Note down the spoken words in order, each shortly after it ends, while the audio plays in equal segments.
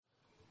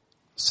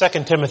2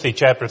 Timothy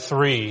chapter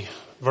 3,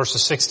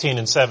 verses 16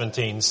 and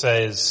 17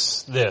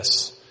 says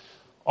this: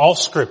 all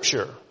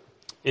Scripture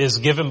is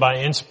given by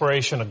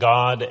inspiration of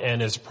God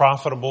and is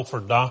profitable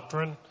for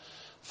doctrine,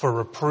 for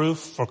reproof,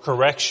 for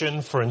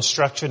correction, for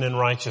instruction in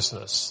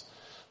righteousness,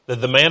 that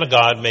the man of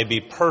God may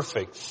be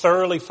perfect,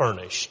 thoroughly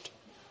furnished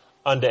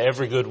unto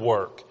every good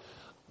work.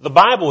 The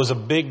Bible is a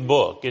big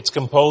book. It's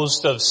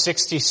composed of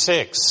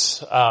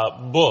 66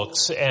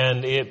 books,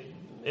 and it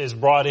is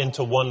brought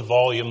into one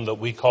volume that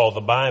we call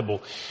the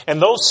Bible.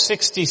 And those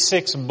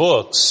 66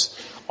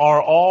 books are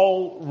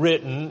all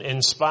written,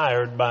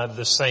 inspired by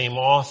the same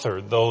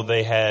author. Though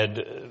they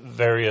had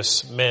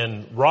various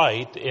men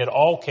write, it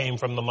all came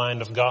from the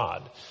mind of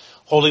God.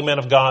 Holy men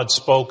of God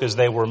spoke as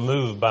they were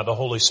moved by the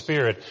Holy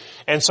Spirit.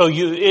 And so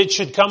it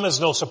should come as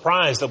no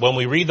surprise that when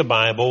we read the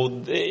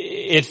Bible,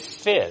 it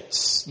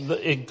fits.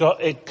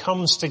 It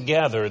comes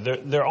together.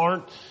 There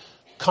aren't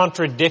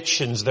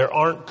contradictions. There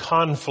aren't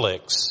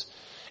conflicts.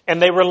 And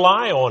they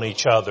rely on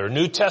each other.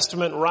 New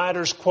Testament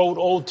writers quote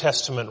Old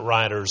Testament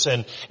writers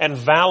and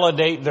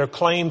validate their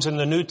claims in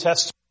the New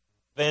Testament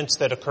events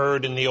that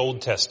occurred in the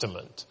Old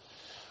Testament.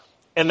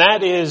 And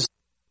that is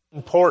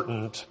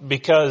important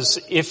because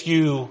if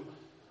you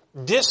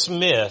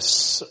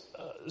dismiss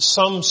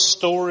some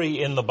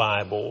story in the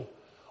Bible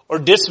or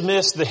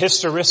dismiss the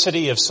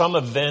historicity of some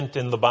event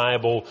in the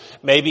Bible,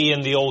 maybe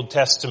in the Old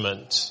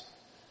Testament,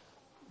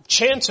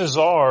 chances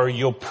are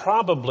you'll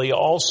probably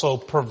also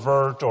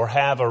pervert or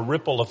have a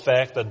ripple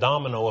effect, a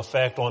domino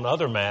effect on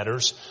other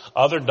matters,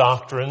 other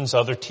doctrines,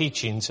 other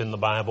teachings in the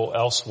Bible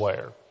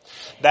elsewhere.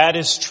 That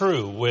is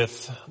true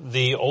with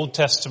the Old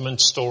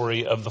Testament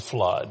story of the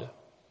flood.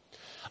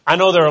 I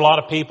know there are a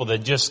lot of people that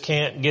just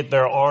can't get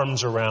their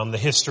arms around the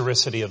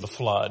historicity of the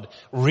flood.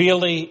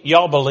 Really?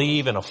 Y'all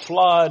believe in a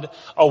flood,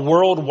 a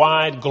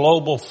worldwide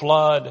global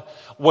flood,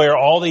 where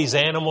all these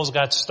animals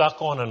got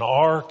stuck on an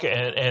ark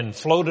and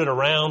floated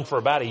around for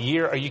about a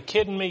year? Are you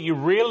kidding me? You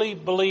really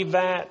believe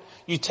that?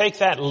 You take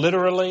that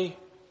literally?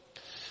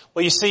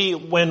 Well, you see,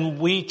 when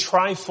we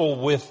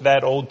trifle with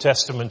that Old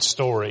Testament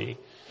story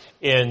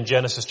in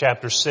Genesis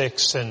chapter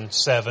 6 and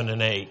 7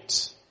 and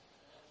 8,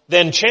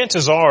 then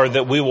chances are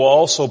that we will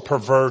also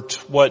pervert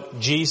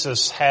what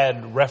Jesus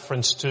had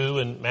reference to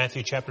in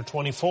Matthew chapter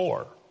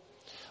 24,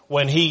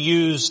 when he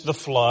used the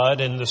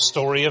flood and the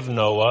story of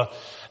Noah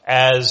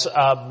as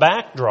a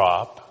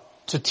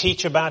backdrop to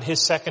teach about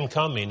his second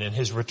coming and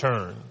his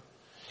return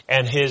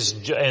and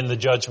the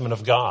judgment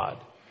of God.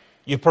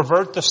 You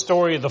pervert the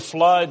story of the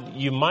flood,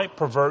 you might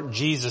pervert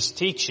Jesus'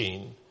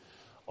 teaching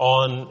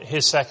on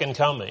his second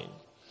coming.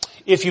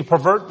 If you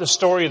pervert the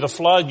story of the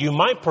flood, you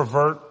might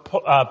pervert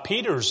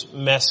Peter's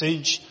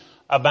message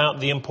about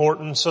the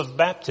importance of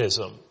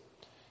baptism.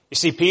 You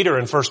see, Peter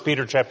in 1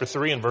 Peter chapter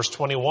 3 and verse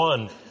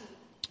 21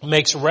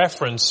 makes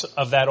reference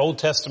of that Old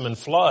Testament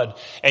flood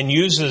and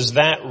uses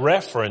that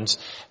reference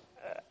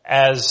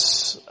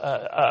as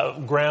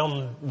a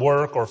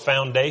groundwork or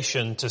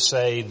foundation to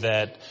say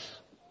that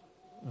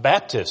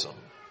baptism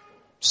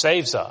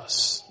saves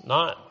us,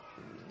 not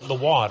the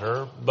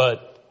water,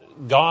 but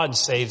God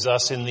saves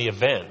us in the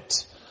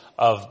event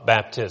of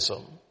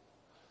baptism.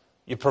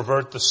 You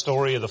pervert the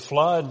story of the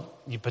flood,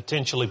 you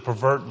potentially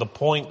pervert the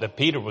point that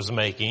Peter was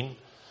making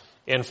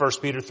in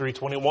 1 Peter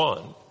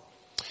 3:21.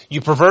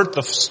 You pervert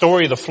the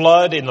story of the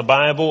flood in the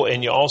Bible,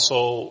 and you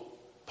also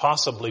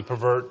possibly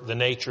pervert the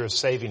nature of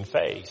saving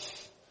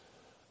faith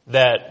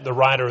that the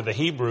writer of the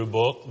Hebrew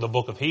book, the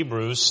book of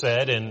Hebrews,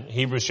 said in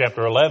Hebrews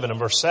chapter 11 and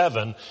verse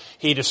 7.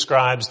 He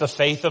describes the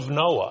faith of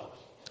Noah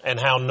and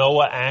how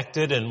Noah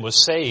acted and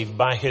was saved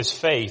by his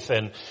faith.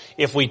 And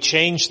if we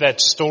change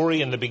that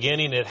story in the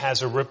beginning, it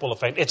has a ripple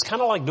effect. It's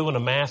kind of like doing a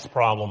math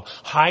problem,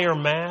 higher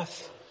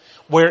math,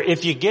 where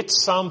if you get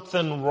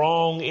something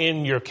wrong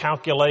in your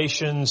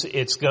calculations,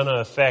 it's going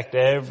to affect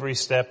every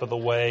step of the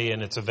way,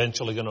 and it's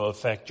eventually going to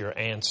affect your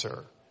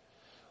answer.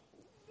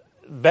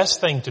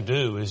 Best thing to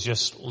do is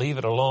just leave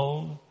it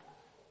alone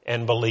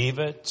and believe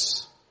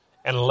it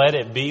and let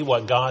it be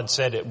what God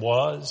said it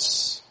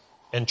was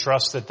and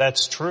trust that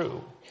that's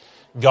true.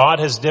 God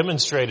has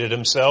demonstrated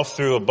himself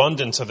through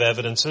abundance of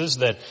evidences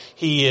that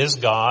he is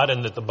God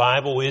and that the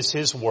Bible is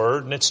his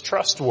word and it's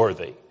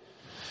trustworthy.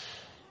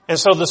 And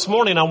so this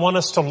morning I want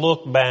us to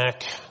look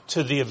back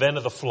to the event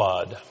of the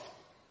flood,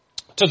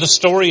 to the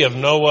story of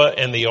Noah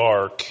and the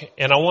ark,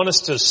 and I want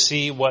us to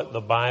see what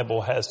the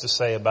Bible has to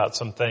say about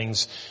some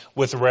things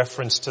with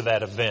reference to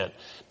that event.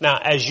 Now,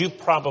 as you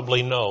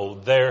probably know,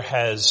 there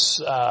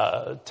has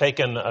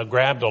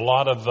grabbed a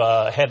lot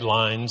of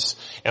headlines,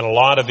 and a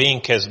lot of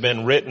ink has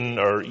been written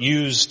or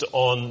used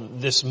on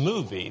this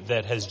movie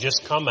that has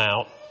just come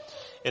out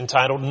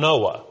entitled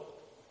Noah.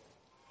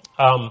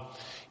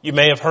 You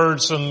may have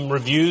heard some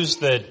reviews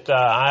that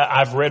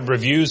I've read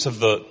reviews of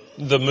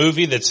the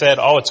movie that said,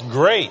 "Oh, it's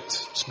great.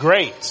 It's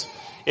great.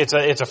 It's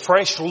a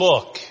fresh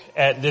look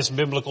at this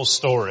biblical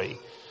story."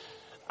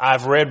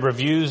 I've read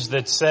reviews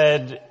that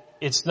said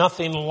it's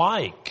nothing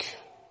like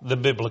the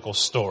biblical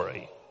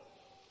story.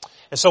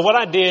 And so what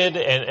I did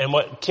and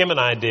what Kim and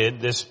I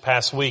did this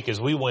past week is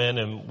we went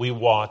and we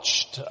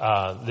watched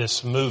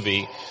this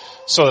movie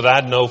so that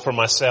I'd know for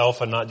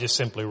myself and not just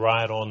simply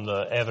ride on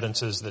the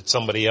evidences that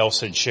somebody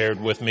else had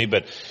shared with me.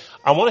 But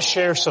I want to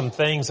share some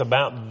things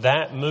about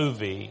that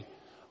movie.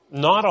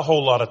 Not a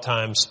whole lot of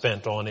time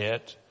spent on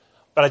it,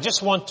 but I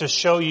just want to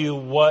show you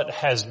what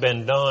has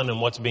been done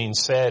and what's being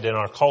said in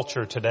our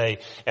culture today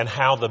and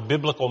how the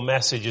biblical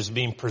message is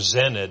being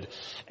presented.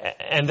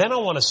 And then I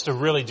want us to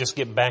really just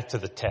get back to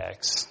the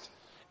text.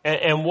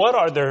 And what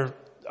are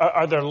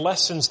there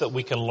lessons that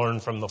we can learn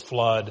from the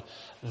flood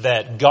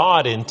that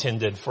God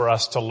intended for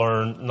us to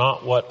learn,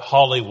 not what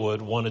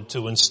Hollywood wanted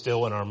to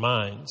instill in our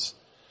minds?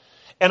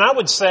 And I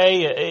would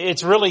say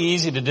it's really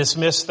easy to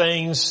dismiss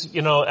things,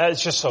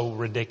 it's just so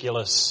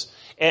ridiculous.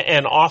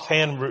 And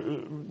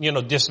offhand,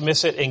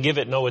 dismiss it and give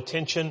it no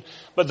attention.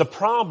 But the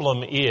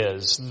problem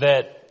is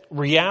that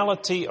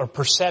reality or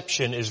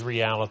perception is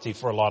reality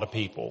for a lot of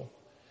people.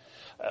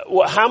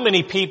 How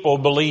many people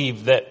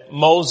believe that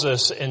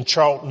Moses and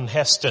Charlton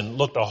Heston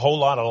looked a whole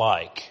lot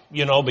alike?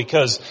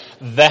 Because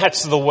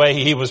that's the way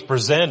he was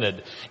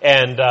presented.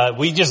 And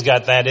we just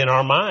got that in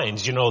our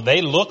minds.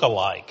 They look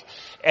alike.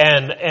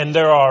 And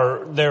there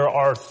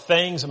are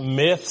things,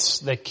 myths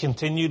that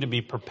continue to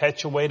be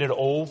perpetuated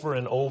over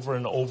and over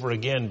and over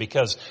again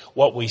because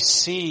what we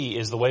see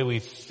is the way we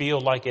feel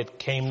like it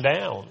came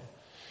down.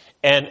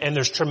 And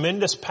there's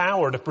tremendous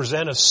power to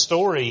present a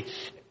story,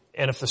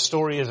 and if the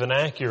story is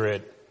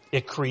inaccurate,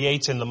 it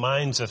creates in the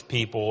minds of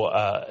people,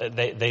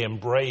 they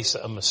embrace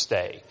a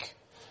mistake.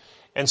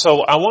 And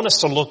so I want us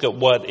to look at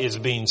what is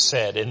being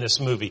said in this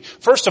movie.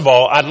 First of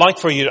all, I want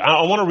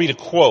to read a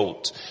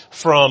quote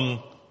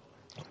from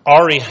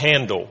Ari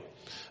Handel.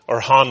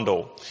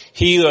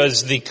 He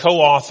was the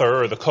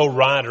co-author or the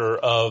co-writer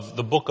of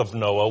the Book of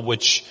Noah,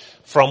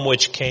 from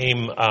which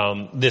came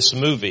this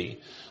movie.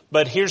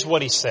 But here's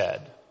what he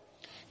said.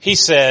 He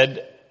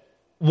said,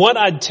 what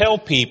I'd tell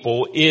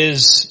people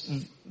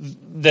is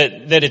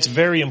that it's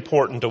very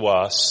important to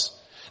us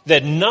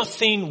that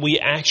nothing we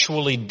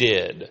actually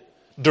did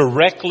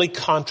directly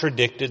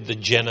contradicted the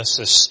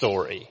Genesis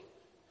story.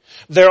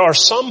 There are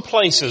some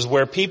places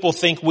where people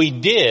think we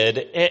did,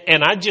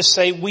 and I just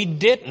say we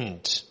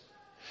didn't.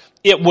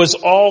 It was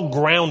all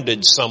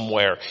grounded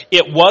somewhere.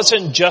 It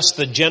wasn't just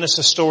the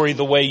Genesis story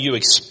the way you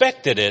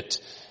expected it,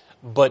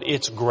 but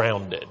it's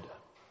grounded.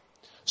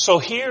 So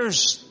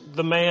here's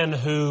the man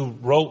who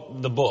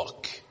wrote the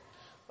book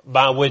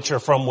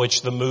from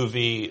which the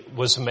movie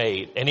was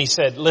made. And he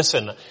said,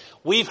 listen,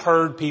 we've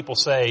heard people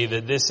say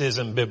that this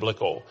isn't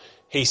biblical.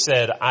 He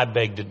said, I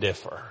beg to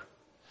differ.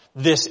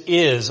 This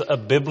is a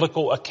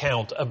biblical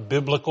account, a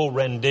biblical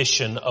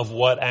rendition of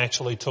what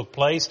actually took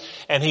place.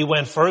 And he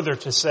went further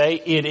to say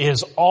it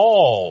is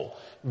all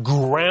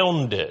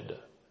grounded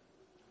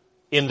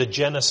in the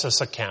Genesis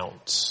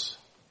accounts.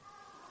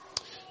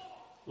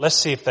 Let's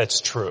see if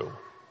that's true.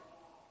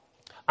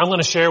 I'm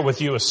going to share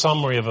with you a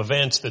summary of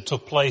events that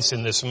took place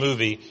in this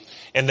movie,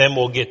 and then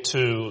we'll get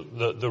to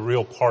the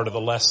real part of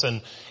the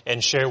lesson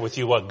and share with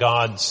you what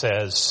God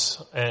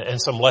says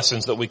and some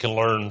lessons that we can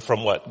learn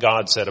from what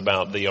God said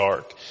about the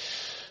ark.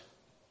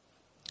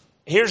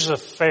 Here's a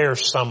fair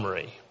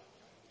summary.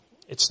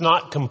 It's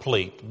not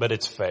complete, but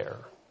it's fair.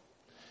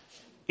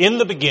 In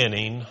the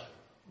beginning,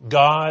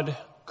 God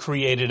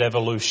created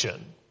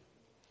evolution.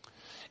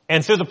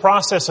 And through the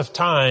process of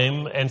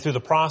time and through the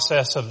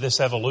process of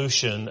this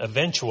evolution,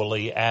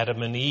 eventually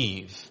Adam and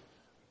Eve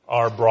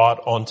are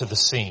brought onto the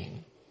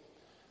scene.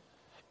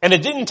 And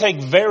it didn't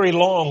take very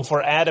long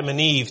for Adam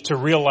and Eve to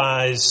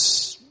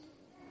realize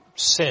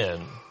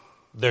sin.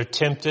 They're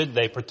tempted,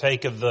 they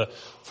partake of the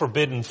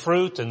forbidden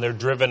fruit, and they're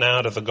driven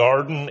out of the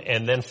garden.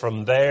 And then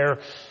from there,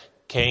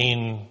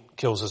 Cain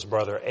kills his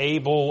brother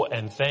Abel,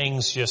 and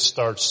things just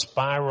start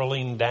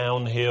spiraling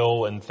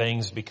downhill, and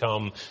things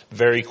become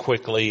very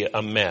quickly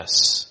a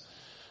mess.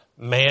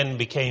 Man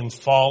became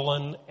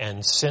fallen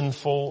and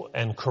sinful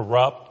and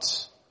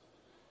corrupt.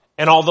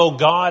 And although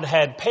God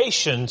had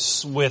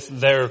patience with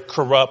their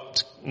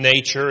corrupt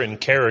nature and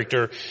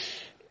character,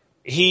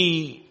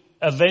 he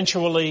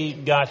eventually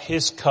got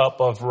his cup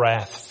of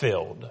wrath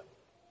filled.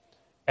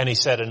 And he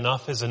said,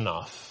 enough is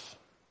enough.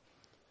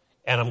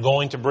 And I'm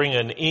going to bring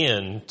an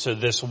end to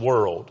this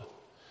world.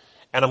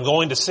 And I'm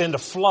going to send a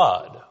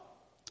flood.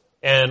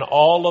 And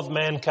all of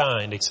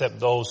mankind, except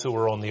those who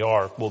are on the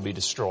ark, will be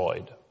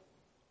destroyed.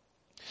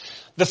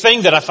 The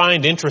thing that I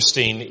find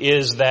interesting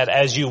is that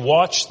as you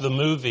watch the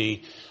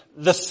movie,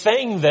 the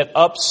thing that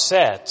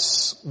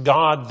upsets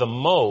God the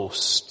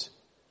most,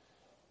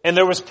 and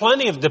there was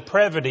plenty of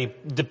depravity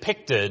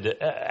depicted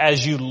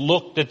as you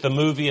looked at the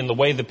movie and the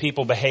way the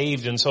people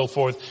behaved and so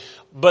forth,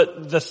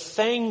 but the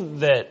thing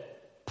that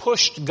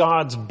pushed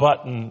God's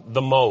button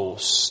the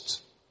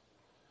most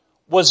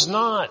was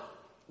not,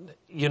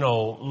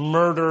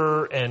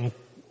 murder and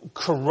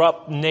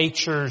corrupt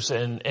natures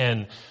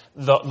and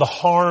the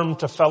harm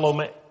to fellow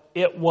man.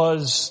 It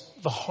was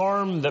the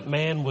harm that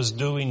man was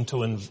doing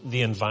to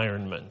the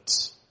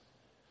environment.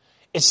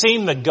 It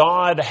seemed that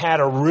God had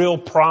a real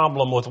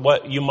problem with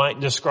what you might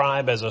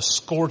describe as a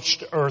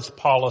scorched earth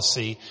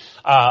policy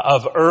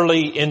of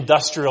early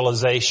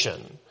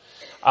industrialization.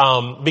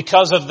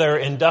 Because of their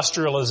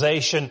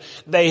industrialization,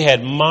 they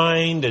had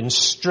mined and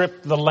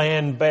stripped the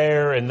land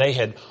bare, and they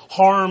had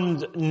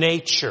harmed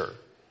nature.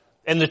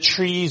 And the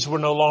trees were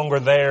no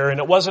longer there, and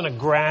it wasn't a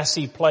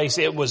grassy place.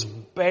 It was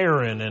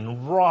barren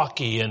and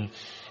rocky, and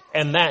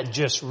that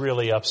just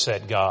really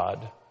upset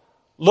God.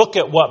 Look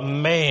at what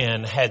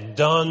man had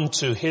done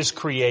to his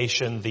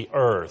creation, the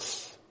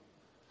earth.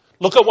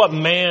 Look at what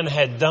man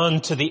had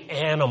done to the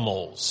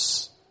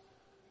animals.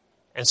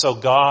 And so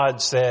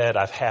God said,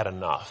 I've had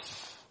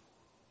enough.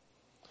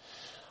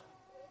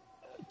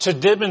 To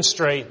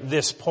demonstrate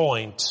this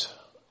point,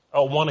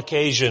 on one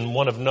occasion,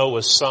 one of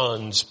Noah's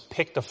sons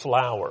picked a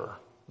flower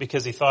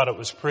because he thought it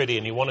was pretty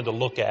and he wanted to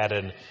look at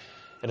it,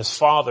 and his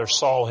father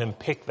saw him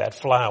pick that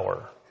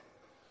flower.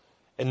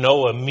 And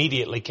Noah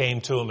immediately came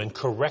to him and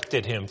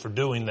corrected him for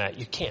doing that.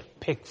 You can't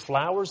pick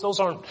flowers.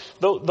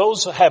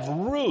 Those have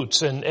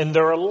roots and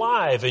they're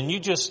alive, and you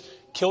just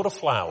killed a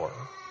flower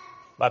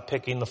by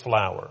picking the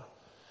flower.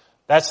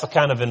 That's the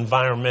kind of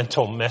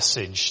environmental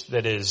message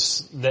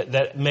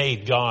that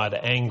made God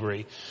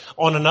angry.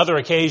 On another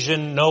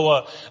occasion,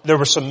 there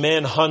were some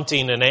men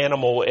hunting an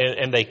animal,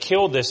 and they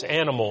killed this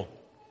animal.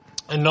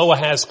 And Noah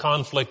has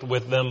conflict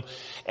with them,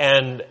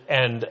 and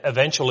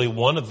eventually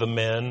one of the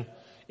men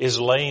is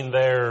laying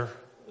there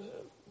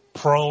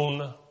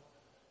prone,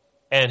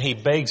 and he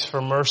begs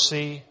for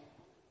mercy,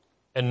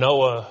 and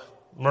Noah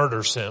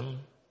murders him.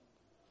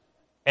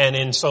 And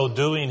in so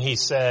doing, he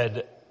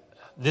said,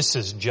 this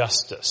is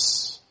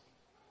justice.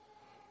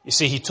 You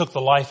see, he took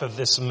the life of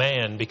this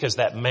man because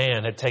that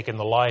man had taken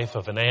the life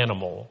of an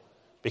animal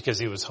because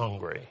he was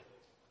hungry.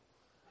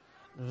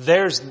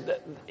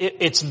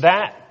 It's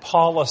that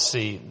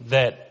policy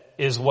that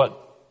is what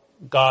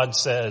God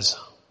says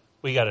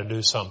we got to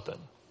do something.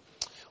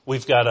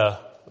 We've got to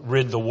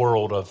rid the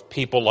world of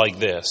people like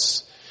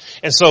this.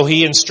 And so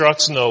he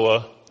instructs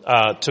Noah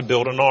to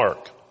build an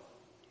ark.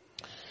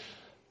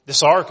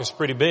 This ark is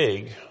pretty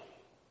big,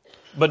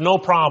 but no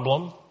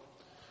problem,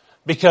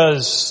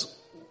 because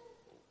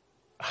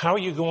how are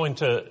you going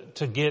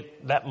to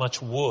get that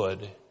much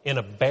wood in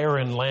a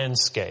barren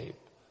landscape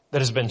that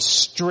has been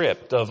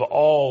stripped of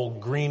all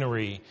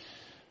greenery?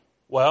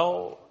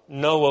 Well,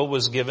 Noah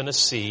was given a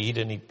seed,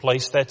 and he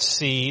placed that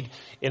seed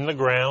in the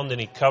ground, and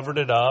he covered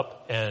it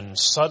up, and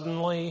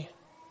suddenly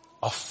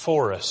a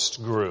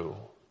forest grew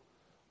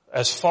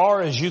as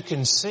far as you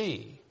can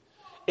see.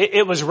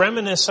 It was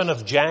reminiscent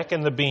of Jack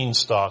and the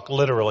Beanstalk,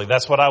 literally.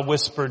 That's what I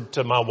whispered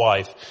to my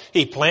wife.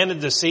 He planted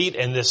the seed,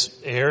 and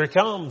here it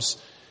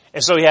comes.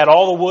 And so he had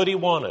all the wood he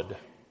wanted.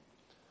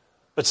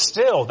 But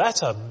still,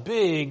 that's a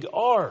big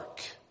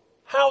ark.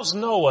 How's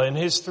Noah and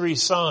his 3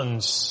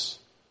 sons,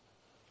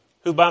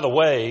 who, by the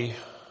way,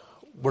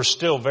 were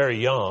still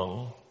very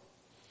young,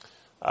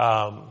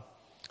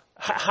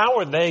 how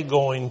are they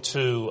going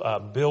to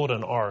build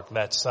an ark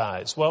that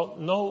size? Well,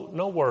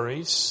 no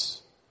worries.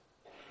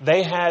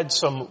 They had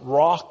some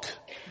rock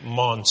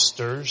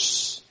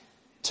monsters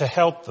to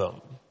help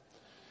them.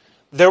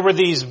 There were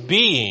these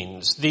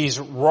beings, these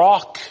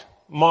rock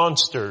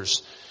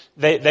monsters.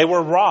 They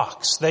were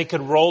rocks. They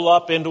could roll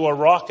up into a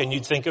rock and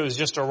you'd think it was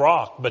just a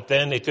rock, but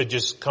then it could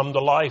just come to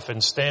life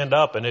and stand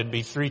up, and it'd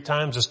be 3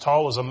 times as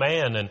tall as a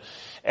man,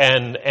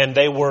 and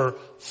they were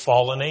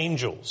fallen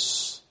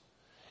angels.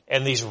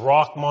 And these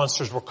rock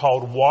monsters were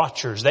called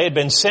watchers. They had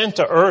been sent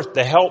to earth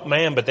to help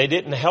man, but they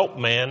didn't help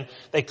man.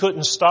 They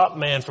couldn't stop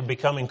man from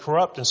becoming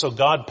corrupt, and so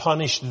God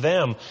punished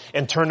them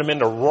and turned them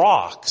into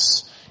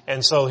rocks.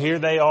 And so here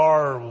they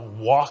are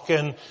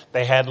walking.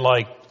 They had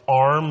like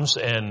arms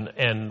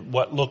and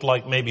what looked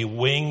like maybe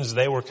wings.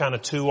 They were kind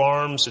of 2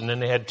 arms, and then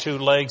they had 2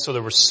 legs. So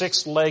there were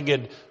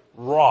 6-legged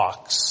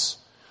rocks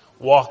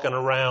walking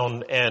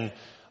around, and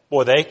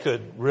boy, they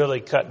could really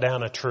cut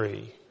down a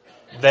tree.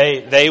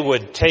 They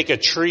would take a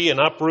tree and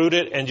uproot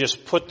it and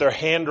just put their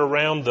hand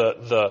around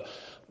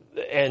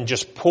and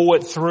just pull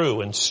it through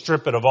and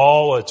strip it of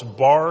all its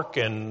bark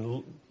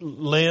and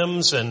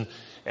limbs, and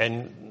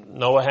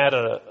Noah had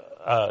a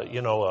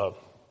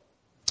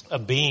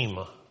beam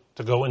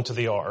to go into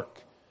the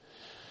ark.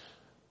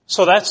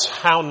 So that's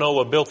how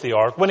Noah built the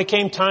ark. When it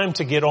came time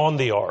to get on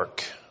the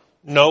ark,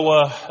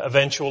 Noah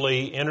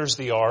eventually enters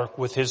the ark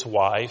with his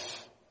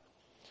wife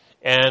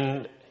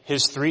and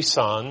his 3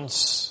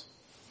 sons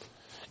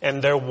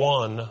and their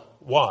 1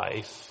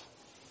 wife.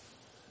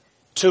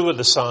 2 of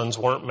the sons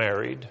weren't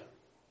married.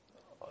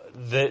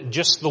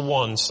 Just the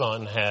 1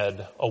 son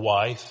had a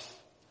wife.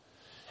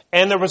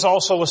 And there was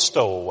also a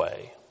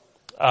stowaway,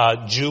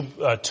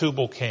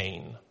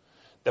 Tubal-Cain,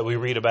 that we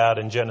read about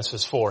in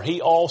Genesis 4.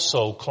 He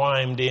also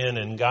climbed in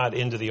and got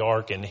into the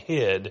ark and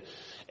hid,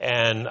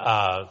 and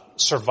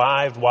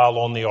survived while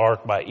on the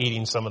ark by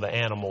eating some of the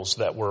animals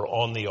that were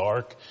on the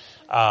ark,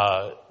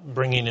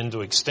 bringing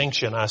into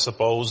extinction, I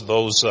suppose,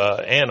 those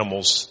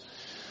animals.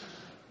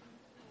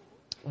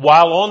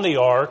 While on the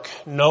ark,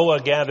 Noah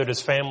gathered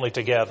his family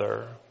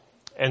together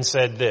and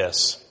said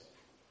this: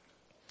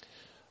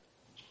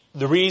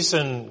 The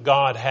reason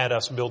God had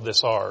us build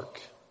this ark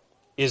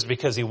is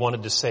because He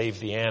wanted to save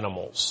the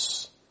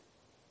animals.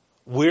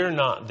 We're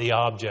not the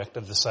object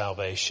of the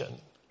salvation.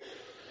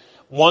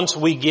 Once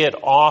we get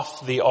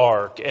off the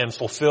ark and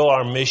fulfill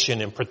our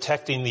mission in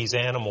protecting these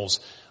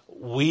animals,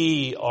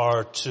 we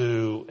are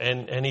to,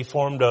 and He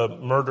formed a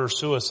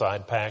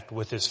murder-suicide pact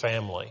with His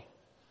family.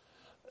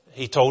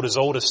 He told His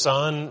oldest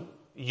son,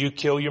 you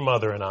kill your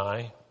mother and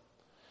I.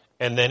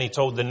 And then He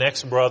told the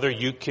next brother,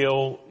 you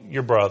kill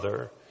your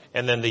brother.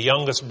 And then the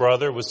youngest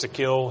brother was to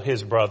kill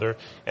his brother.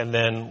 And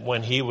then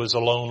when he was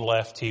alone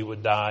left, he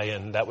would die.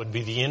 And that would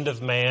be the end of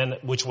man,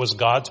 which was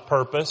God's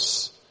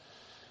purpose.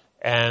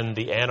 And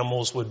the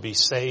animals would be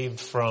saved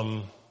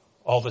from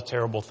all the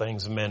terrible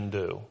things men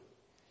do.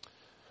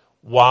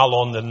 While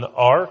on the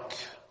ark,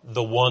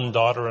 the one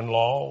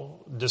daughter-in-law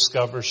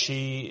discovers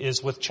she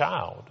is with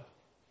child.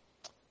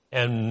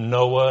 And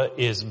Noah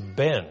is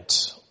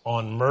bent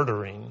on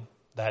murdering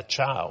that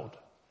child.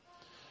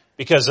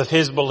 Because of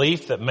his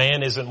belief that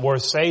man isn't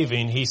worth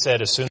saving, he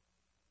said, as soon as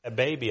I have a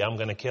baby, I'm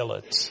going to kill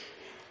it.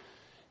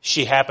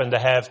 She happened to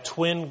have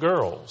twin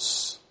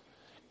girls.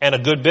 And a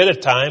good bit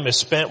of time is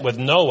spent with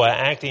Noah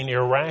acting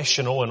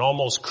irrational and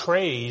almost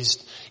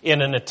crazed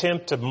in an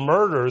attempt to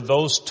murder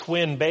those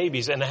twin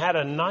babies, and had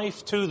a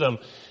knife to them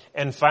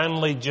and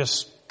finally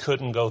just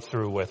couldn't go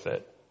through with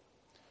it.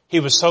 He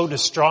was so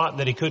distraught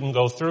that he couldn't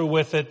go through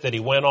with it that he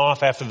went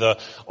off after the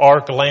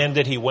ark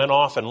landed. He went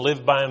off and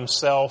lived by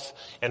himself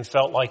and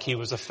felt like he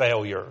was a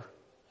failure.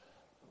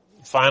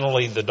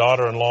 Finally, the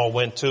daughter-in-law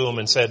went to him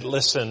and said,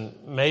 listen,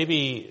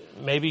 maybe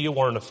you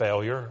weren't a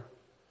failure.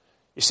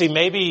 You see,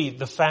 maybe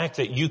the fact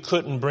that you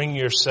couldn't bring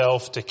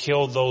yourself to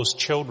kill those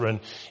children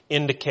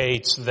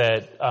indicates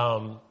that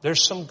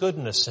there's some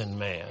goodness in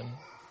man.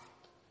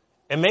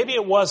 And maybe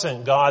it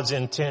wasn't God's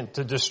intent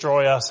to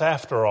destroy us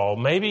after all.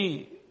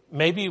 Maybe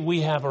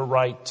we have a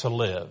right to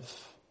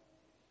live.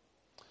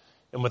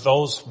 And with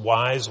those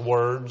wise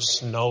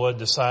words, Noah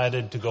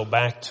decided to go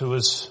back to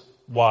his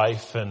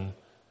wife, and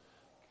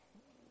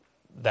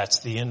that's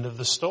the end of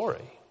the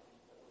story.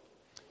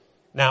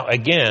 Now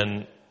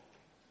again,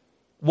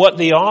 what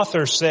the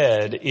author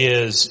said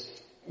is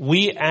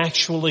we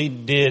actually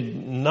did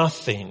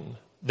nothing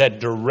that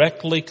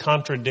directly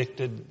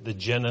contradicted the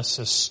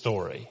Genesis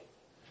story.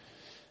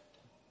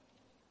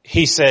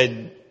 He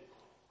said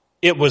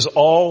it was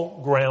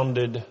all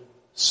grounded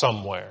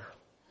somewhere.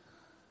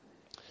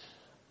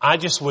 I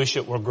just wish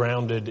it were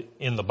grounded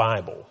in the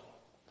Bible.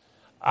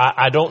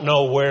 I don't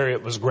know where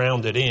it was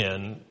grounded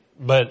in,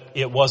 but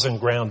it wasn't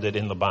grounded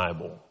in the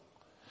Bible.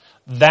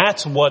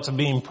 That's what's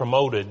being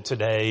promoted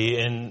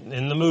today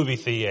in the movie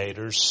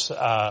theaters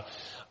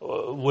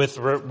with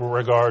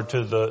regard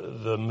to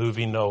the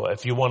movie Noah.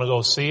 If you want to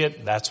go see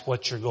it, that's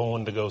what you're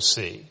going to go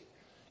see.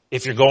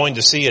 If you're going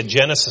to see a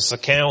Genesis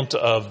account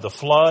of the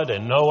flood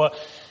and Noah,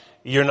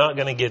 you're not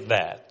going to get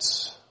that.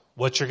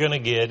 What you're going to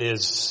get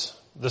is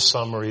the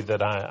summary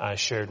that I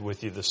shared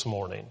with you this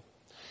morning.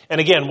 And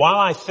again,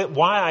 why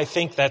I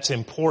think that's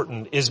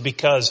important is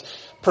because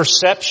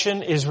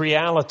perception is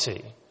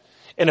reality.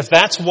 And if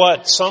that's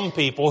what some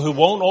people who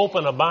won't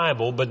open a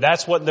Bible, but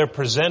that's what they're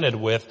presented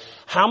with,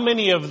 how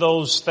many of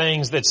those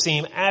things that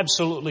seem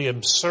absolutely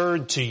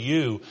absurd to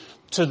you,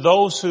 to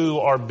those who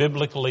are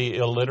biblically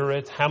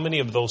illiterate, how many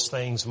of those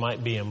things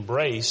might be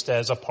embraced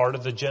as a part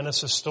of the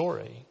Genesis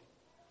story?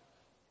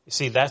 You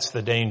see, that's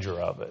the danger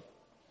of it.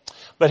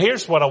 But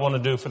here's what I want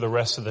to do for the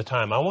rest of the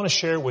time. I want to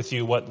share with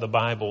you what the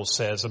Bible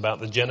says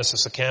about the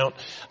Genesis account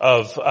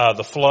of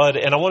the flood,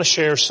 and I want to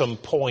share some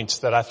points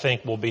that I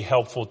think will be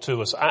helpful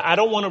to us. I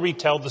don't want to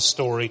retell the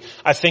story.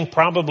 I think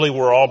probably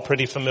we're all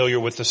pretty familiar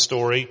with the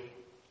story.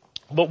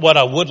 But what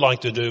I would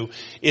like to do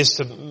is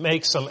to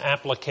make some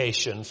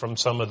application from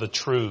some of the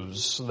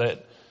truths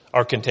that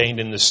are contained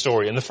in this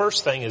story. And the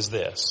first thing is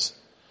this: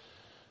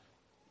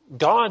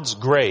 God's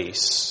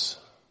grace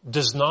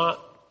does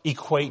not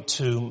equate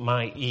to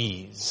my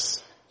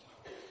ease.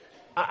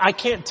 I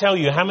can't tell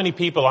you how many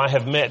people I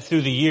have met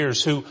through the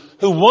years who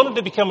wanted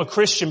to become a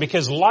Christian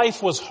because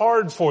life was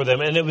hard for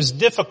them and it was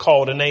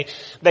difficult, and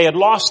they had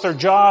lost their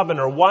job and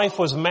their wife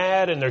was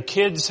mad and their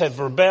kids had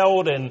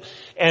rebelled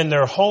and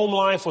their home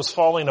life was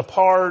falling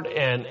apart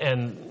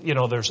and you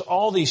know, there's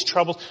all these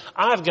troubles.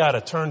 I've got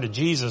to turn to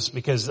Jesus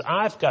because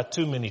I've got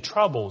too many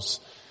troubles.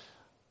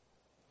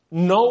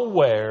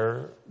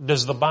 Nowhere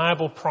does the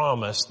Bible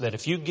promise that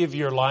if you give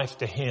your life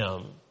to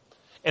Him,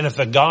 and if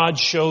the God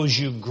shows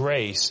you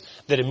grace,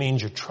 that it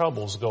means your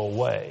troubles go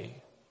away.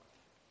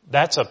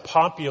 That's a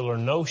popular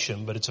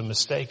notion, but it's a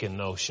mistaken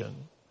notion.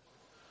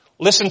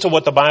 Listen to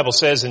what the Bible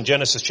says in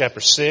Genesis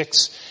chapter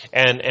 6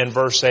 and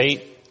verse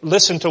 8.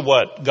 Listen to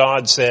what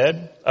God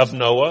said of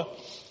Noah.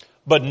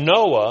 But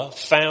Noah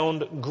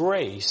found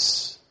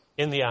grace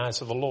in the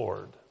eyes of the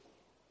Lord.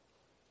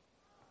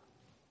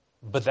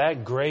 But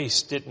that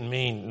grace didn't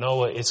mean,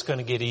 Noah, it's going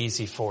to get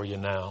easy for you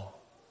now.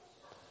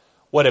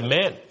 What it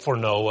meant for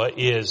Noah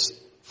is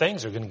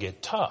things are going to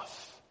get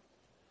tough.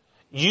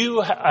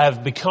 You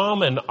have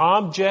become an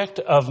object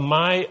of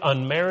my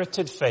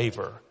unmerited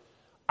favor.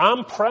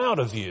 I'm proud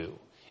of you.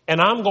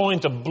 and I'm going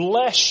to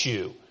bless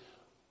you.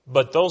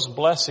 But those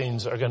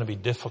blessings are going to be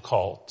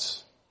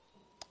difficult.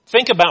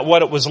 Think about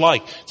what it was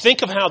like.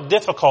 Think of how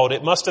difficult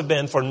it must have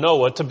been for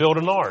Noah to build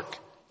an ark.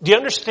 Do you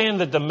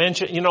understand the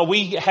dimension?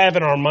 We have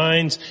in our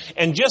minds,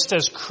 and just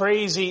as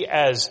crazy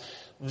as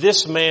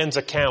this man's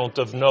account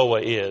of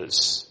Noah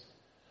is,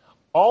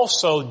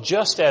 also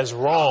just as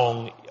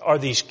wrong are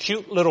these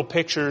cute little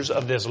pictures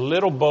of this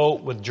little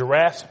boat with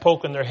giraffes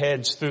poking their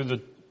heads through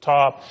the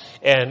top,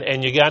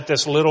 and you got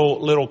this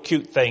little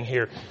cute thing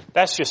here.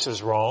 That's just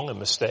as wrong and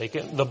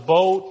mistaken. The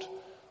boat,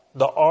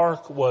 the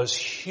ark was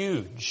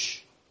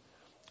huge.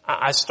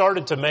 I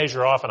started to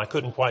measure off and I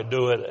couldn't quite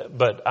do it,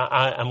 but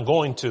I'm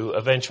going to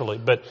eventually.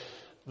 But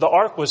the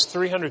ark was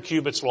 300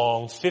 cubits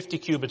long, 50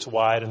 cubits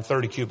wide, and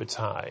 30 cubits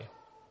high.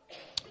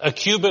 A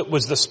cubit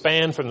was the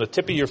span from the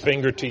tip of your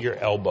finger to your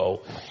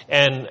elbow,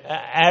 and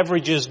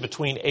averages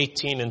between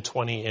 18 and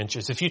 20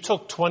 inches. If you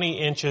took 20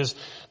 inches,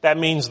 that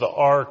means the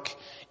ark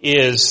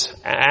is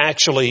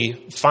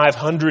actually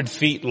 500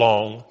 feet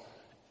long,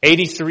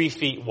 83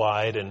 feet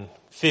wide, and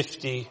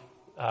 83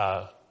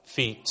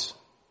 feet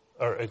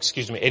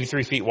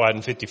wide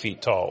and 50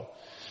 feet tall.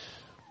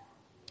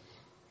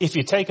 If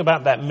you take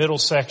about that middle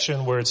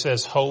section where it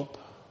says hope,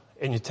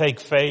 and you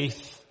take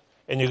faith,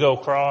 and you go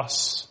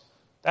across,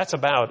 that's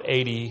about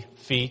 80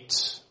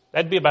 feet.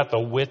 That'd be about the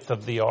width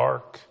of the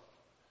ark.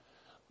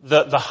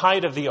 The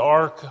height of the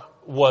ark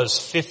was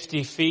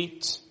 50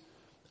 feet.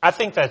 I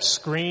think that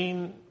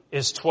screen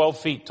is 12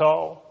 feet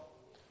tall.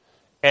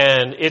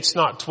 And it's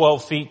not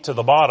 12 feet to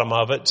the bottom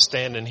of it,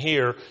 standing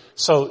here.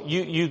 So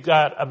you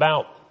got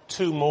about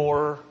 2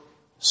 more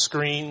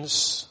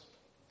screens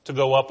to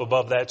go up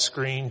above that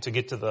screen to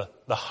get to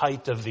the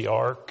height of the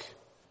ark.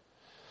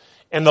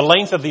 And the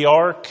length of the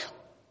ark,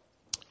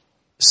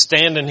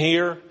 standing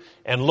here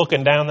and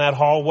looking down that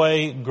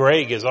hallway,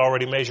 Greg has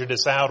already measured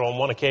this out on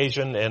one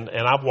occasion, and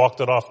I've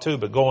walked it off too,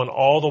 but going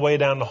all the way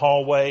down the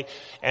hallway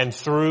and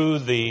through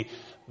the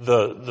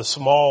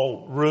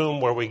small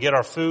room where we get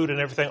our food and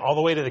everything, all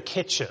the way to the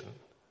kitchen.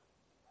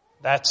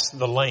 That's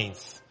the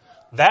length.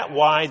 That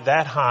wide,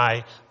 that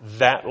high,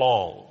 that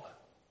long.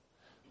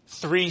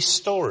 3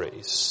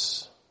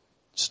 stories.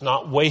 It's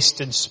not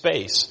wasted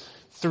space.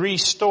 3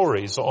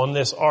 stories on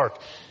this ark.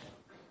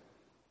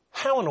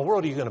 How in the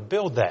world are you going to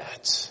build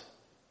that?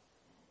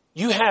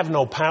 You have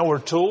no power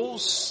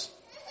tools.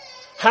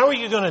 How are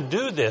you going to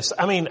do this?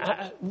 I mean,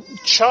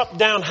 chop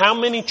down how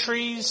many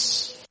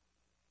trees?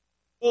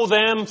 Pull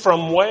them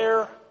from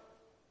where?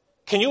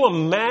 Can you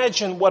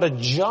imagine what a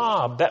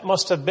job that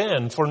must have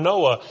been for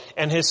Noah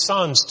and his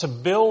sons to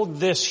build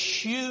this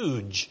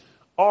huge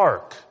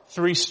ark,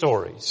 3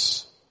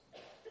 stories,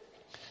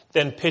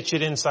 then pitch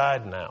it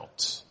inside and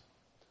out?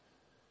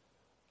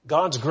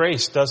 God's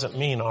grace doesn't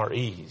mean our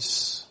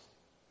ease.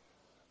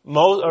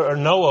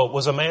 Noah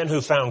was a man who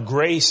found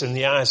grace in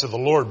the eyes of the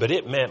Lord, but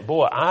it meant,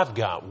 boy, I've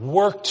got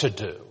work to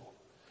do.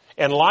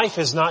 And life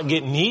is not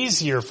getting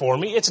easier for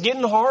me. It's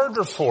getting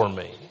harder for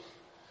me.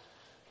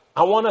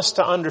 I want us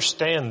to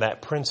understand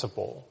that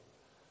principle,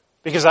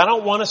 because I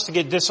don't want us to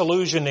get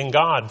disillusioned in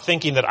God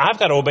thinking that I've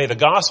got to obey the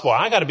gospel.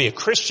 I got to be a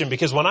Christian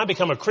because when I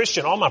become a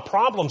Christian, all my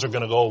problems are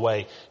going to go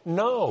away.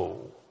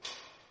 No.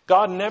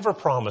 God never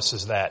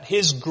promises that.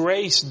 His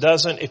grace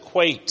doesn't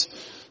equate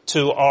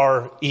to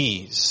our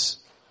ease.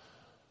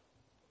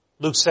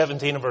 Luke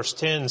 17 and verse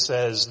 10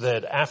 says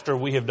that after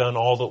we have done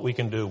all that we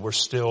can do, we're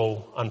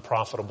still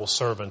unprofitable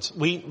servants.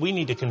 We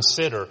need to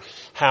consider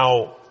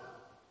how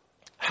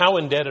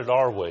indebted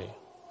are we?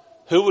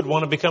 Who would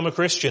want to become a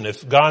Christian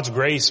if God's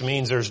grace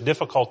means there's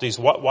difficulties?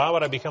 Why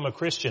would I become a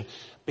Christian?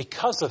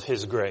 Because of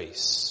His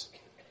grace.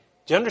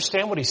 Do you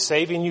understand what He's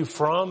saving you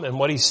from and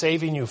what He's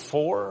saving you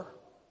for?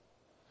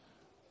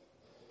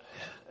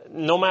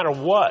 No matter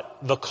what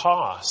the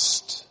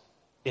cost,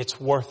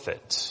 it's worth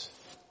it.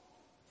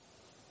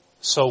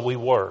 So we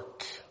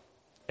work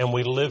and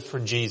we live for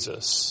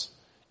Jesus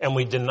and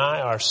we deny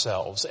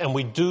ourselves and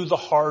we do the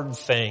hard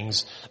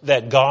things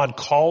that God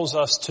calls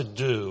us to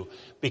do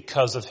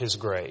because of His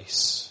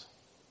grace.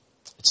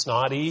 It's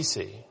not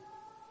easy,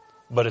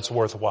 but it's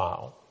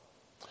worthwhile.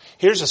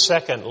 Here's a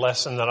second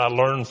lesson that I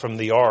learned from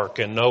the ark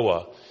and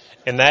Noah,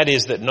 and that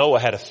is that Noah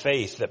had a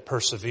faith that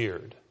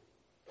persevered.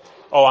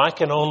 Oh, I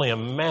can only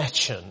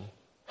imagine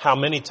how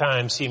many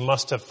times he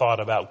must have thought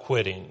about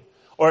quitting.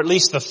 Or at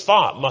least the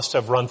thought must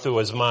have run through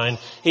his mind.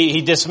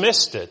 He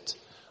dismissed it.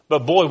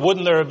 But boy,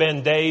 wouldn't there have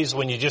been days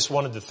when you just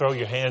wanted to throw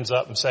your hands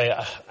up and say,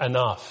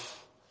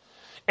 enough.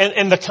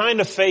 And the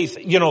kind of faith,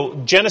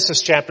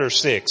 Genesis chapter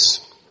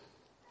 6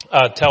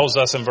 tells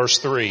us in verse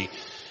 3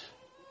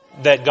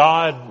 that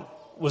God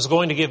was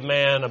going to give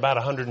man about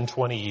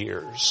 120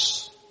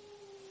 years.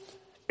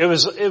 It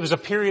was a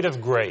period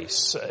of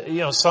grace.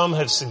 Some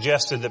have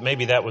suggested that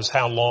maybe that was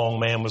how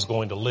long man was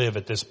going to live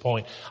at this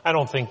point. I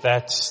don't think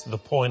that's the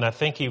point. I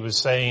think he was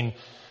saying,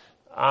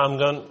 I'm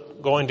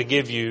going to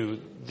give you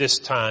this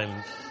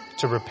time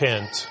to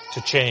repent,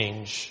 to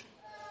change.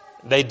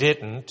 They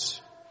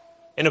didn't.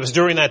 And it was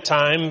during that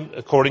time,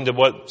 according to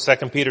what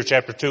 2 Peter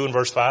chapter 2 and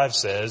verse 5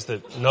 says,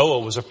 that Noah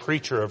was a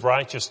preacher of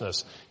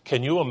righteousness.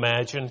 Can you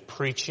imagine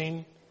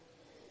preaching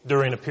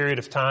during a period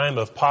of time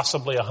of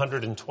possibly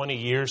 120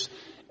 years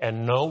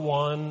and no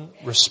one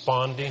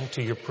responding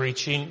to your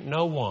preaching?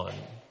 No one.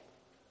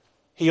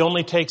 He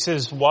only takes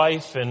his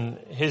wife and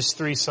his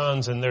 3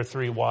 sons and their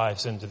 3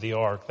 wives into the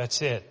ark.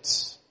 That's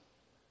it.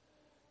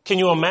 Can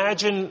you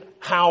imagine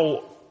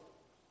how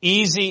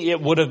easy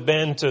it would have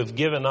been to have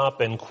given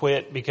up and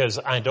quit because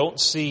I don't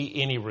see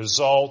any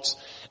results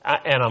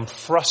and I'm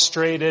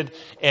frustrated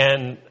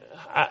and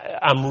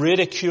I'm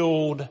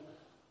ridiculed.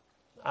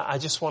 I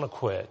just want to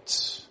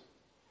quit.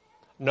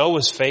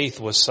 Noah's faith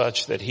was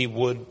such that he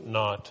would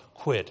not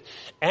quit.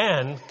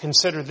 And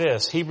consider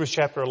this, Hebrews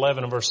chapter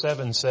 11 and verse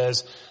 7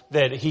 says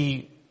that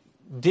he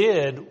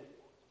did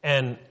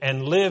and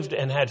lived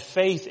and had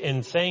faith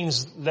in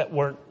things that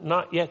were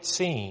not yet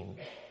seen.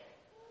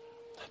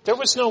 There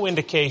was no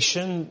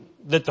indication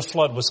that the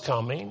flood was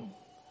coming.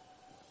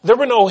 There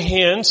were no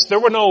hints. There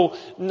were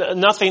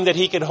nothing that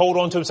he could hold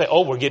on to and say,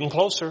 oh, we're getting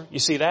closer. You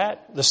see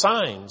that? The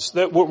signs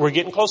that we're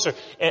getting closer.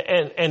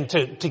 And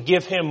to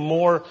give him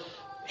more,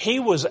 he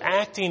was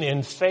acting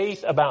in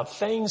faith about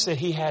things that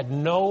he had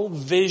no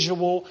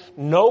visual,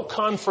 no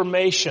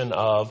confirmation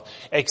of,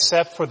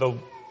 except for the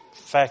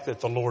fact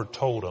that the Lord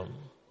told him.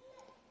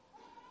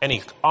 And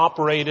he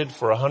operated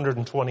for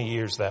 120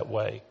 years that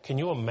way. Can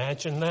you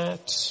imagine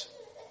that?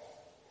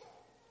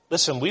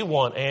 Listen, we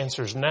want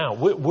answers now.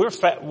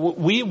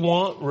 We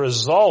want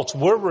results.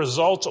 We're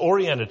results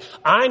oriented.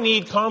 I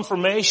need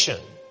confirmation.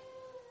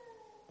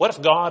 What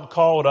if God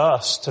called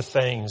us to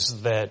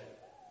things that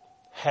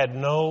had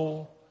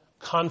no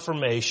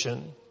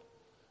confirmation,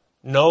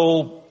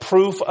 no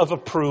proof of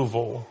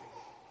approval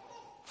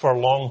for a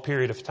long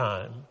period of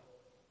time?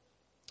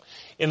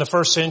 In the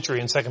first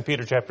century, in 2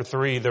 Peter chapter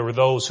 3, there were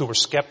those who were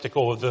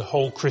skeptical of the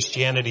whole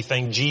Christianity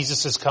thing.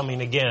 Jesus is coming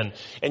again.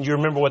 And you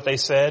remember what they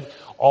said?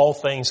 All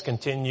things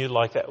continue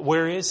like that.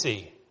 Where is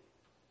he?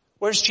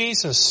 Where's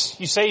Jesus?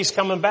 You say he's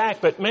coming back,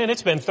 but man,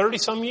 it's been 30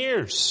 some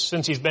years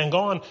since he's been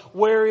gone.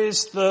 Where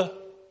is the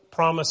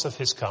promise of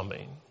his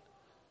coming?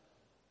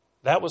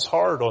 That was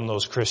hard on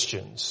those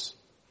Christians.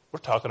 We're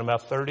talking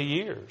about 30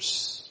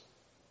 years.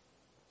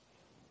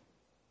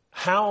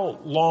 How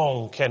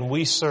long can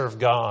we serve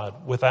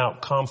God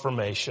without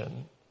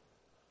confirmation?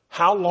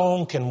 How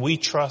long can we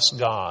trust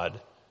God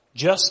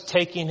just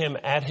taking him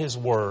at his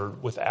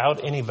word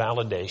without any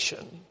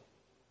validation?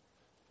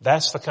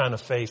 That's the kind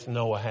of faith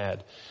Noah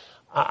had.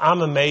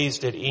 I'm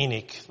amazed at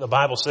Enoch. The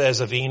Bible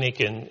says of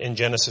Enoch in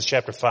Genesis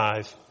chapter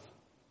 5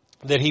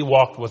 that he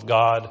walked with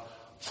God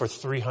for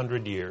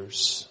 300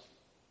 years.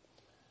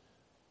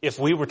 If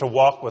we were to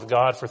walk with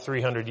God for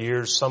 300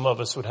 years, some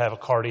of us would have a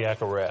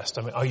cardiac arrest.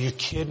 I mean, are you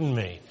kidding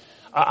me?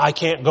 I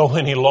can't go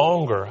any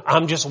longer.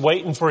 I'm just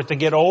waiting for it to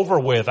get over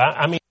with.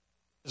 I mean,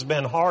 it's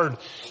been hard.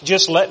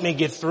 Just let me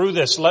get through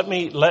this. Let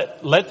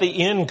the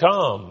end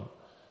come.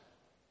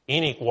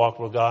 Enoch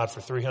walked with God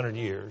for 300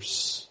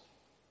 years.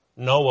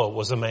 Noah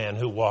was a man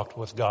who walked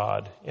with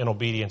God in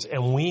obedience.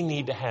 And we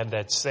need to have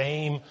that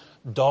same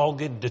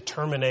dogged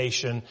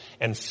determination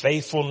and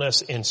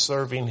faithfulness in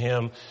serving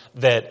him,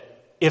 that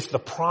if the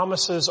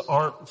promises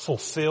aren't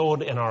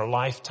fulfilled in our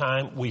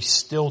lifetime, we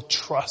still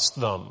trust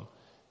them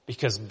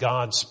because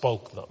God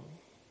spoke them.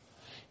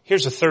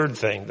 Here's a third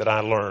thing that I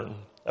learned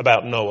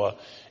about Noah,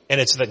 and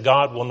it's that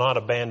God will not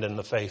abandon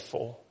the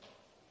faithful.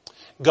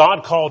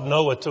 God called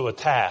Noah to a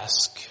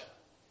task,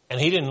 and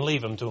he didn't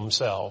leave him to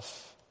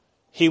himself.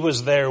 He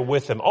was there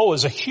with him. Oh, it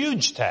was a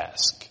huge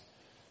task.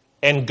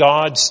 And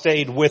God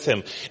stayed with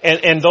him.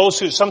 And those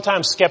who,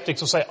 sometimes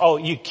skeptics will say, oh,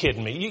 you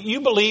kidding me.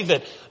 You believe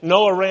that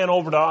Noah ran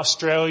over to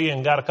Australia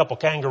and got a couple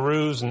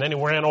kangaroos, and then he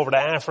ran over to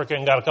Africa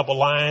and got a couple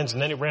lions,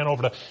 and then he ran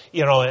over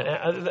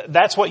to,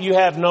 that's what you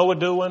have Noah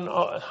doing?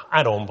 Oh,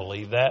 I don't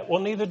believe that.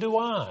 Well, neither do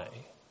I.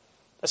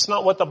 That's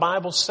not what the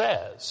Bible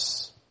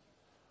says.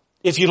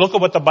 If you look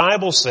at what the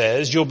Bible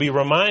says, you'll be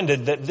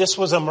reminded that this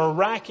was a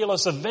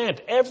miraculous event.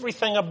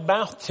 Everything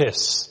about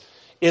this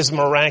is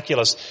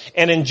miraculous.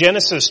 And in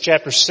Genesis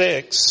chapter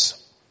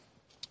 6,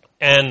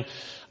 and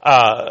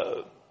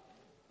let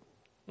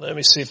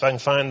me see if I can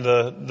find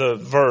the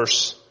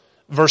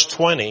verse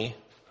 20,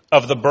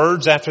 of the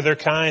birds after their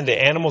kind,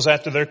 the animals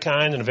after their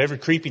kind, and of every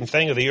creeping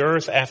thing of the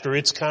earth after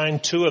its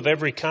kind, 2 of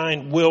every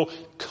kind will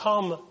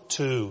come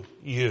to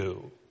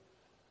you.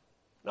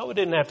 Noah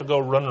didn't have to go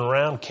running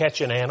around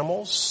catching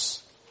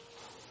animals.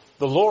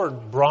 The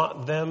Lord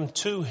brought them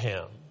to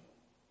him.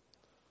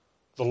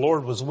 The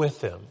Lord was with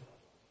him.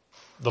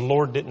 The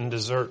Lord didn't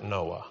desert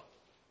Noah.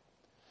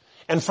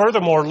 And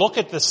furthermore, look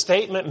at the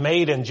statement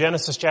made in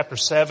Genesis chapter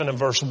 7 and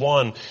verse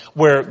 1,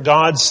 where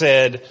God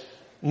said,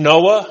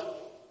 Noah,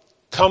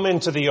 come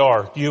into the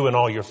ark, you and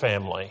all your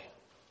family.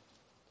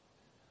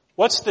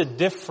 What's the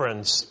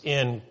difference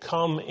in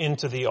come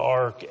into the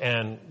ark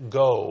and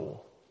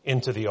go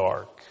into the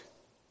ark?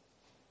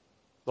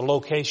 The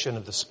location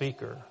of the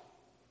speaker.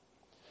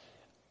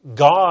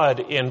 God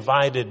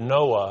invited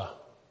Noah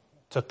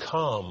to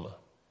come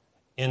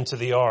into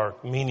the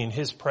ark, meaning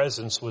his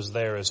presence was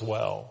there as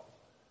well.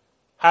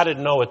 How did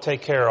Noah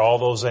take care of all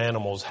those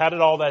animals? How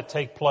did all that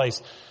take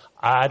place?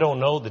 I don't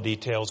know the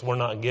details. We're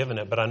not given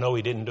it, but I know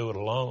he didn't do it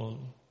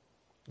alone.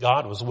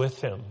 God was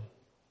with him.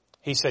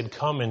 He said,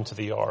 come into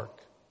the ark.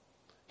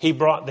 He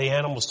brought the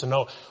animals to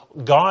Noah.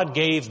 God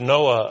gave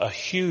Noah a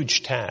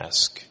huge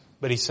task,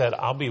 but he said,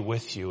 I'll be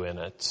with you in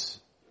it.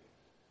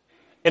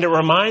 And it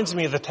reminds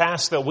me of the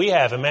task that we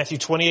have in Matthew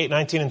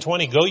 28:19 and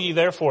 20. Go ye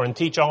therefore and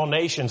teach all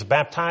nations,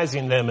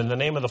 baptizing them in the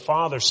name of the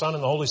Father, Son,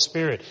 and the Holy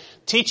Spirit,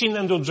 teaching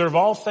them to observe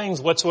all things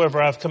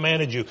whatsoever I have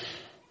commanded you.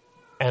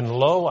 And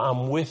lo,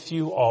 I'm with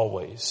you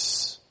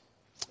always,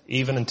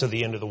 even unto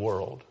the end of the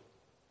world.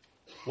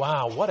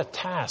 Wow, what a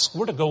task.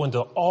 We're to go into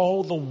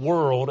all the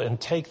world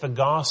and take the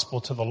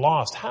gospel to the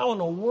lost. How in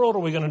the world are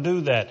we going to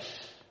do that?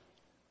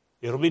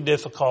 It'll be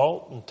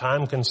difficult and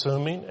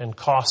time-consuming and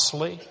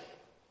costly.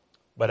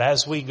 But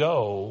as we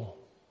go,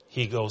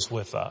 he goes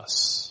with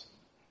us.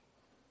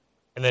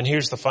 And then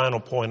here's the final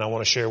point I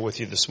want to share with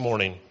you this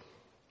morning.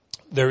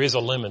 There is a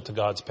limit to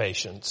God's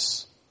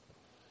patience.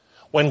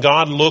 When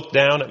God looked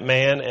down at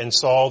man and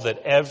saw that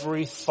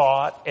every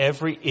thought,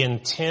 every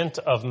intent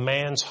of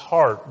man's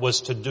heart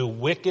was to do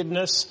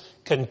wickedness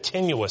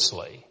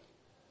continuously,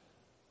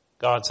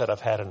 God said, I've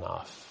had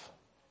enough.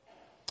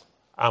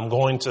 I'm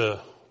going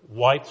to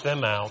wipe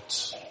them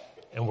out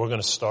and we're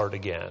going to start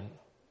again.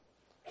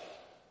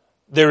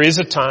 There is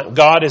a time,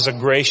 God is a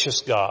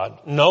gracious God.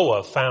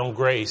 Noah found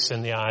grace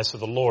in the eyes of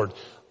the Lord,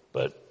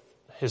 but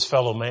his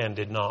fellow man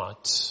did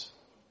not.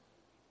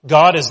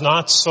 God is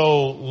not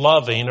so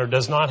loving or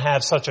does not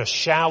have such a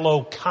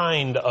shallow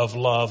kind of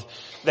love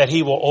that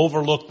he will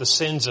overlook the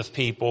sins of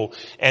people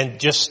and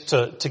just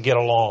to get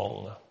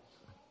along.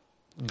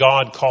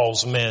 God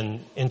calls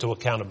men into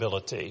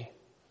accountability,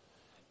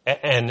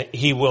 and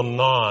he will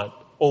not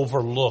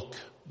overlook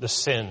the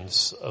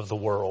sins of the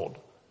world.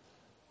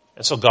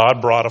 And so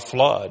God brought a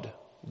flood,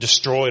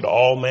 destroyed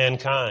all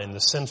mankind. The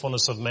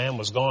sinfulness of man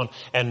was gone.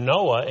 And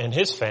Noah and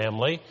his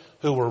family,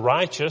 who were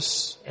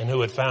righteous and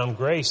who had found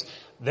grace,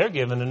 they're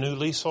given a new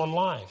lease on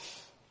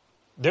life.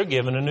 They're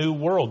given a new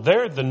world.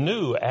 They're the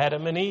new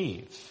Adam and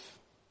Eve,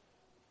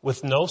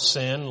 with no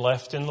sin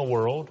left in the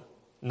world,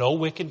 no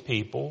wicked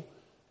people.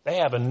 They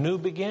have a new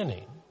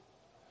beginning.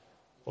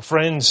 Well,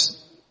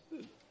 friends,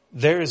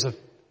 there is an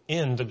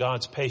end to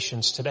God's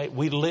patience today.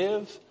 We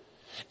live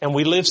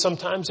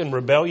sometimes in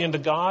rebellion to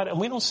God, and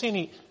we don't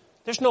see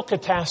there's no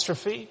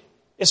catastrophe.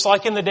 It's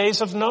like in the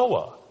days of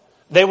Noah.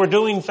 They were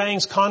doing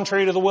things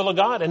contrary to the will of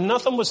God, and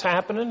nothing was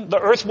happening. The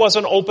earth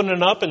wasn't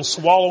opening up and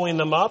swallowing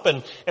them up,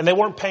 and they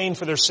weren't paying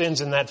for their sins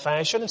in that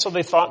fashion, and so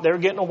they thought they were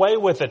getting away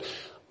with it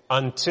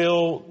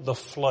until the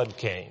flood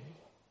came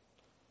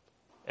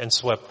and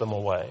swept them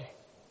away.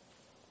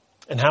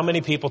 And how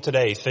many people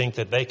today think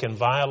that they can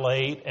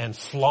violate and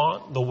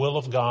flaunt the will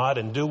of God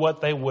and do what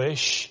they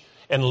wish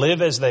and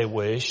live as they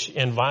wish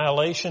in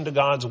violation to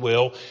God's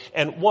will?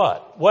 And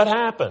what? What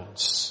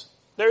happens?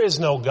 There is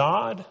no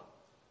God.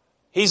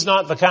 He's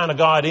not the kind of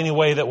God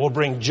anyway that will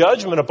bring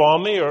judgment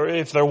upon me, or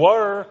if there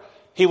were,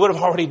 he would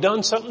have already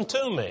done something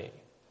to me.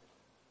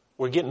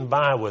 We're getting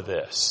by with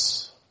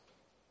this.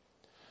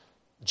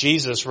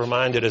 Jesus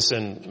reminded us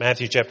in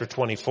Matthew chapter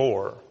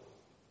 24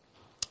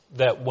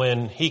 that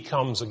when he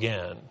comes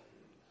again,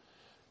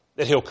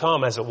 that he'll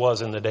come as it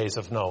was in the days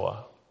of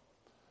Noah,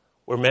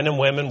 where men and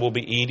women will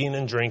be eating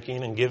and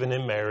drinking and giving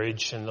in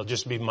marriage, and they'll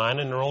just be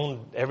minding their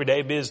own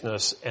everyday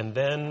business, and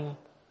then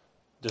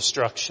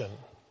destruction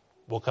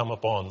will come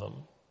upon them.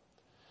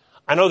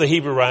 I know the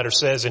Hebrew writer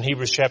says in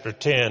Hebrews chapter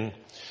 10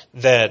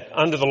 that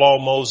under the law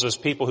of Moses,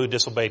 people who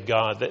disobeyed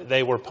God,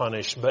 they were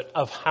punished. But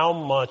of how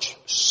much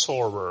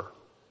sorer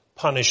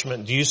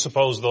punishment do you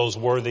suppose those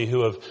worthy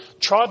who have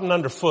trodden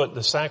underfoot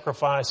the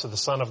sacrifice of the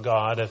Son of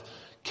God, have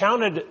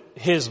counted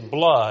his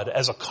blood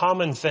as a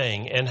common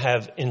thing, and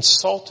have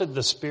insulted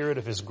the Spirit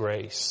of his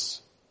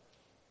grace?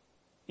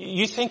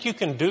 You think you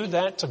can do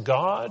that to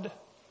God?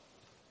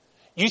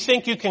 You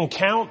think you can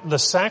count the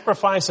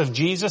sacrifice of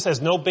Jesus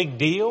as no big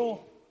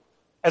deal,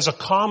 as a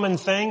common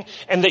thing,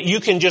 and that you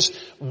can just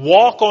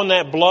walk on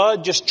that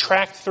blood, just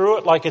track through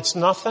it like it's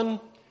nothing,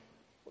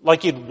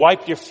 like you'd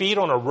wipe your feet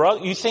on a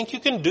rug? You think you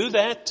can do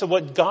that to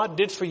what God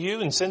did for you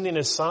in sending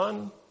his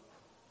Son?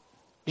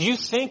 Do you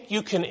think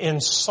you can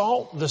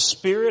insult the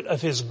Spirit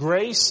of his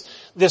grace,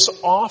 this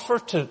offer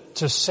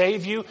to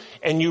save you,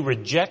 and you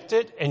reject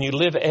it and you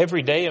live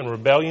every day in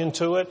rebellion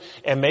to it?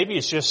 And maybe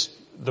it's just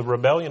the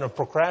rebellion of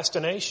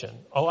procrastination.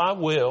 Oh, I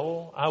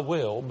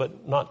will,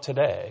 but not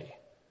today.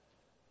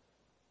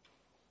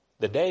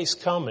 The day's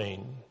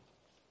coming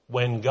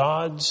when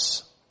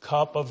God's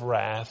cup of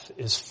wrath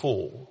is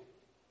full.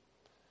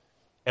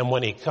 And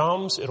when he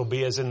comes, it'll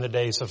be as in the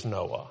days of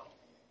Noah.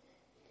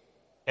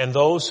 And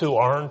those who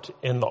aren't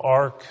in the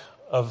ark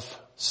of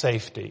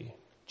safety,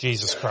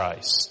 Jesus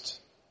Christ,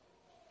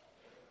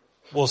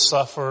 will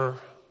suffer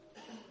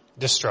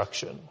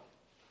destruction.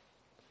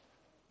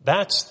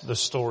 That's the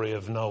story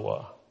of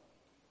Noah.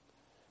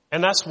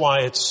 And that's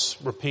why it's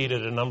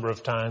repeated a number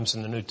of times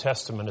in the New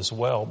Testament as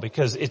well,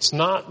 because it's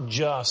not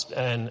just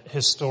an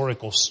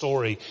historical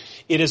story.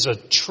 It is a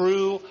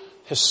true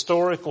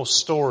historical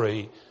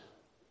story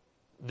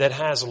that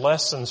has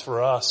lessons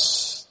for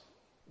us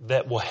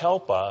that will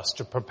help us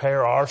to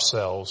prepare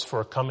ourselves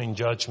for a coming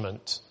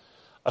judgment,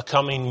 a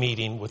coming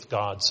meeting with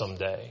God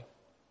someday.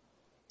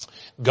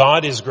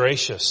 God is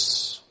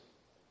gracious,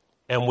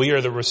 and we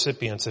are the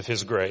recipients of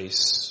His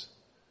grace.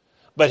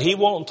 But He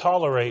won't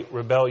tolerate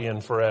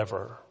rebellion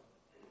forever.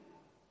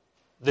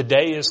 The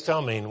day is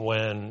coming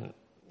when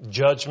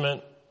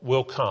judgment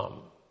will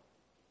come.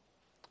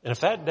 And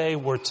if that day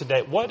were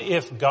today, what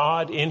if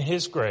God in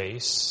His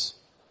grace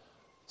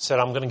said,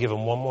 I'm going to give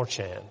him one more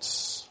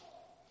chance.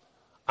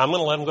 I'm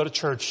going to let them go to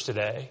church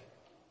today,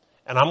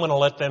 and I'm going to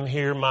let them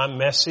hear my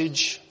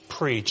message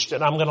preached,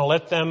 and I'm going to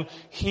let them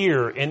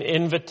hear an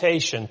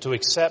invitation to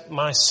accept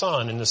my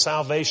son and the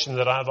salvation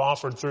that I've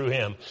offered through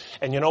him.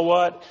 And you know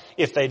what?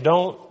 If they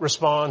don't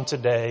respond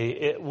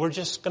today, we're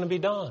just going to be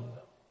done.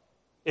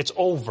 It's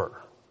over.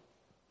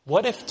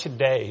 What if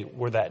today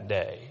were that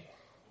day?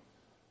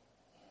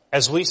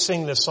 As we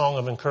sing this song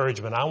of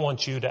encouragement, I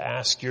want you to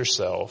ask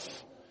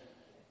yourself,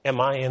 am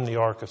I in the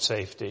ark of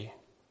safety?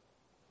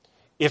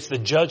 If the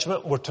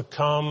judgment were to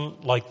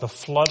come like the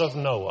flood of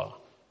Noah,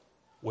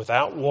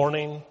 without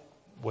warning,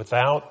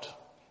 without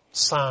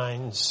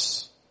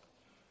signs,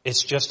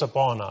 it's just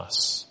upon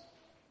us,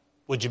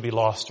 would you be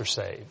lost or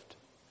saved?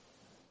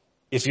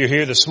 If you're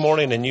here this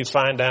morning and you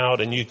find out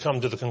and you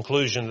come to the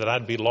conclusion that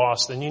I'd be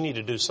lost, then you need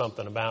to do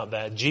something about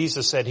that.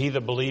 Jesus said, he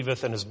that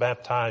believeth and is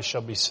baptized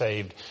shall be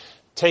saved.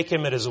 Take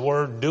him at his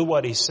word, do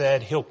what he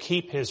said, he'll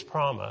keep his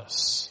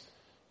promise.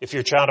 If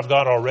you're a child of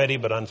God already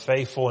but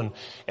unfaithful,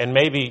 and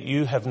maybe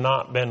you have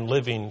not been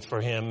living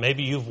for him,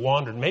 maybe you've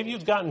wandered, maybe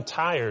you've gotten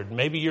tired,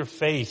 maybe your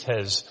faith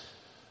has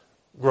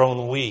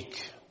grown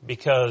weak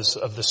because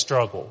of the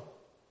struggle.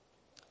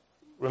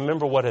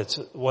 Remember what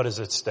is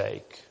at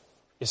stake.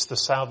 It's the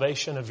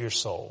salvation of your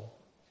soul.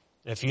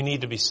 If you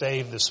need to be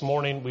saved this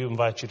morning, we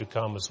invite you to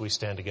come as we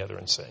stand together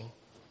and sing.